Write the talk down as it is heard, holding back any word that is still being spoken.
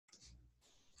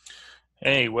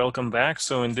Hey, welcome back.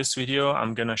 So in this video,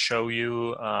 I'm gonna show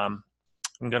you, I'm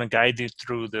gonna guide you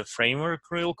through the framework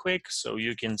real quick so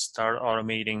you can start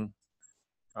automating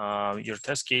your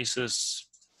test cases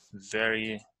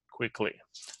very quickly.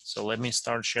 So let me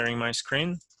start sharing my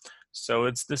screen. So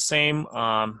it's the same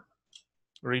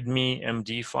README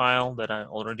MD file that I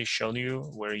already showed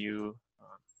you where you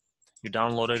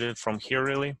downloaded it from here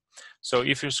really. So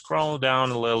if you scroll down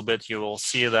a little bit, you will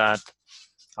see that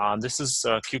this is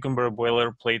a Cucumber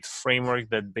boilerplate framework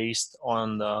that based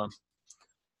on the,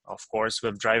 of course,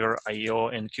 WebDriver IO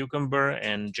and Cucumber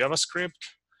and JavaScript,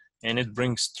 and it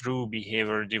brings through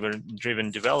behavior-driven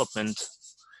development.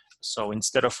 So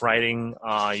instead of writing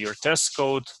your test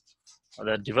code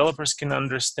that developers can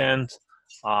understand,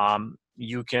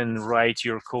 you can write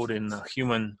your code in a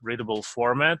human-readable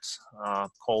format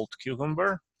called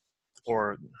Cucumber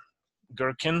or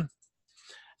Gherkin.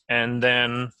 And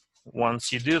then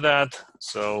once you do that,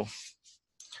 so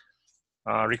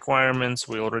requirements,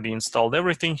 we already installed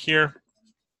everything here,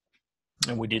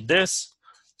 and we did this.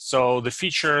 So the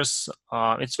features,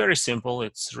 it's very simple.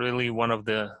 It's really one of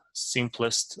the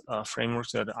simplest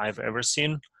frameworks that I've ever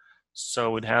seen.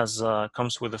 So it has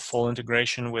comes with a full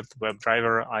integration with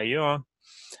WebDriver IO.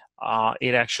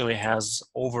 It actually has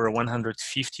over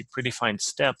 150 predefined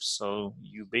steps, so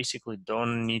you basically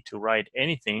don't need to write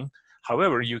anything.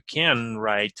 However, you can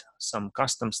write some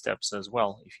custom steps as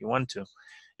well if you want to.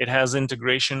 It has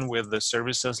integration with the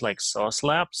services like Sauce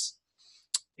Labs,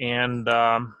 and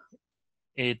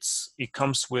it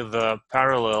comes with a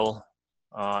parallel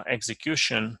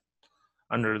execution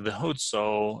under the hood.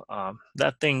 So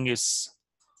that thing is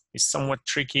somewhat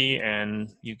tricky,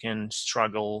 and you can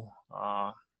struggle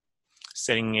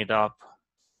setting it up,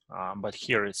 but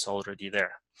here it's already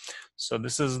there. So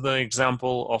this is the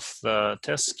example of the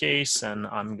test case, and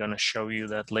I'm going to show you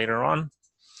that later on.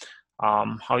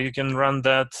 How you can run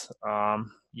that,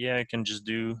 yeah, you can just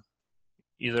do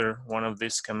either one of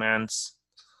these commands,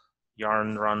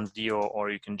 yarn run dio,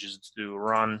 or you can just do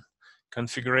run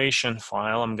configuration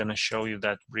file. I'm going to show you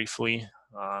that briefly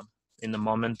in a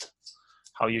moment,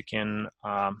 how you can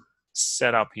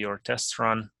set up your test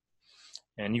run.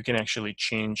 And you can actually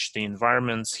change the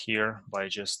environments here by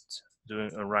just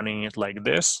running it like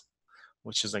this,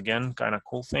 which is again kind of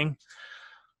cool thing.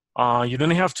 You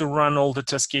don't have to run all the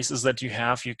test cases that you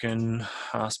have. You can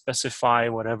specify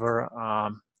whatever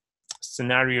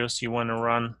scenarios you want to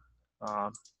run.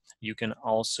 You can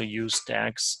also use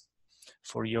tags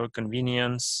for your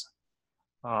convenience.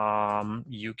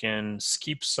 You can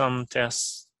skip some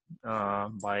tests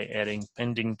by adding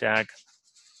pending tag.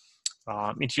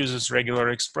 It uses regular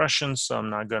expressions, so I'm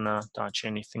not gonna touch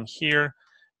anything here.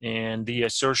 And the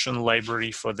assertion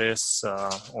library for this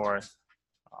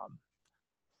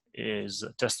is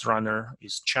test runner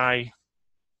is chai.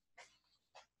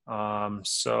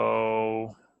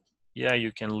 So yeah,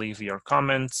 you can leave your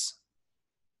comments,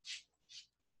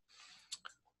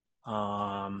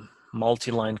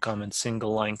 multi-line comments,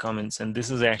 single line comments, and this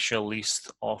is actually a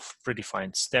list of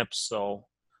predefined steps. So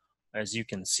as you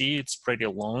can see, it's pretty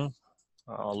long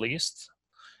list,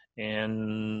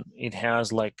 and it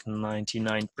has like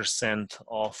 99%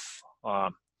 of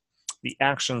the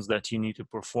actions that you need to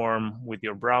perform with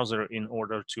your browser in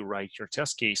order to write your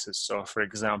test cases. So for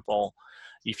example,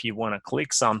 if you want to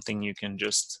click something, you can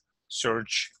just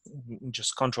search,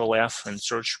 just Control F and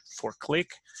search for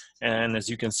click. And as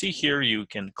you can see here, you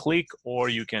can click, or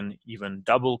you can even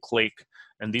double click.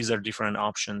 And these are different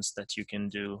options that you can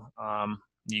do.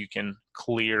 You can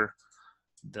clear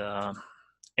the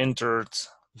entered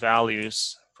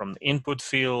values from the input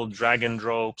field, drag and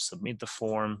drop, submit the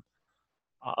form,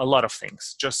 a lot of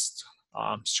things. Just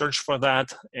search for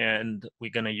that, and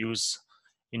we're gonna use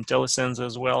IntelliSense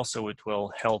as well, so it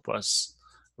will help us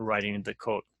writing the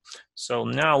code. So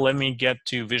now let me get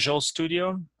to Visual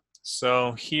Studio.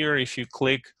 So here, if you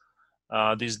click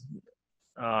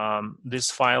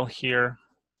this file here,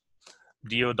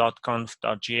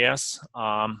 dio.conf.js,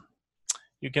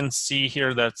 you can see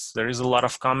here that there is a lot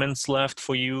of comments left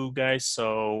for you guys,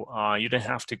 so you don't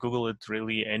have to Google it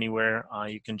really anywhere.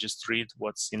 You can just read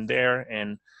what's in there,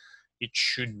 and it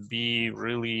should be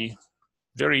really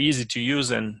very easy to use.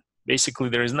 And basically,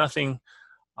 there is nothing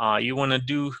you want to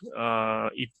do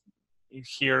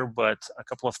here, but a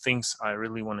couple of things I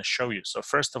really want to show you. So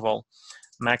first of all,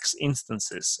 max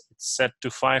instances. It's set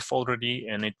to 5 already,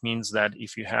 and it means that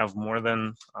if you have more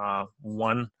than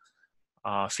one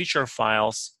feature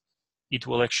files, it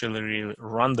will actually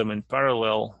run them in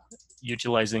parallel,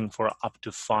 utilizing for up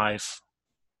to 5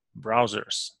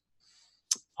 browsers.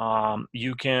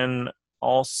 You can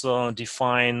also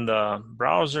define the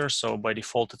browser. So by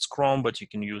default, it's Chrome, but you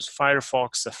can use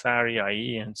Firefox, Safari,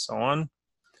 IE, and so on.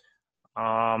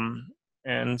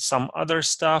 And some other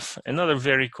stuff. Another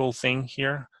very cool thing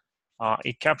here,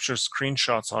 it captures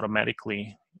screenshots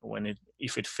automatically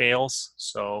if it fails.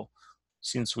 So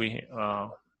since we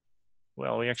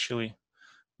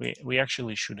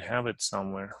actually should have it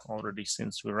somewhere already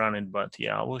since we run it, but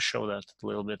yeah, I will show that a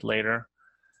little bit later.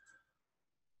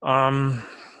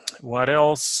 What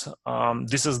else?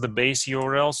 This is the base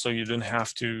URL, so you don't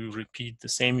have to repeat the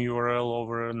same URL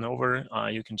over and over.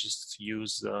 You can just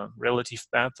use the relative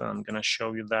path. I'm going to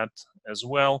show you that as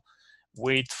well.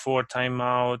 Wait for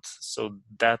timeout. So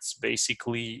that's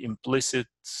basically implicit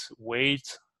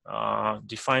wait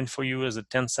defined for you as a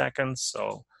 10 seconds.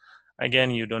 So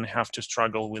again, you don't have to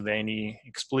struggle with any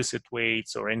explicit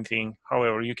waits or anything.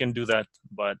 However, you can do that,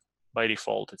 but by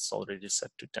default, it's already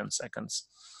set to 10 seconds.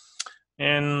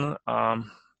 And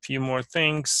few more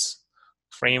things: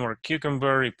 framework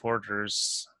cucumber,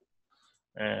 reporters,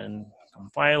 and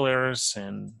compilers,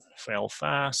 and fail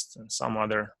fast, and some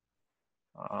other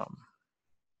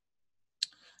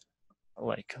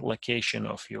like location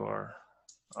of your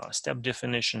step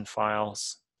definition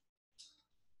files.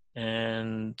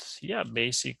 And yeah,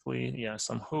 basically, yeah,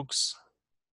 some hooks,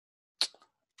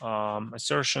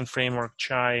 assertion framework,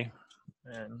 chai,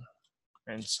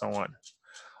 and so on.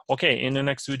 Okay, in the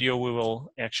next video, we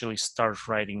will actually start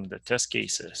writing the test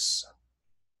cases.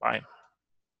 Bye.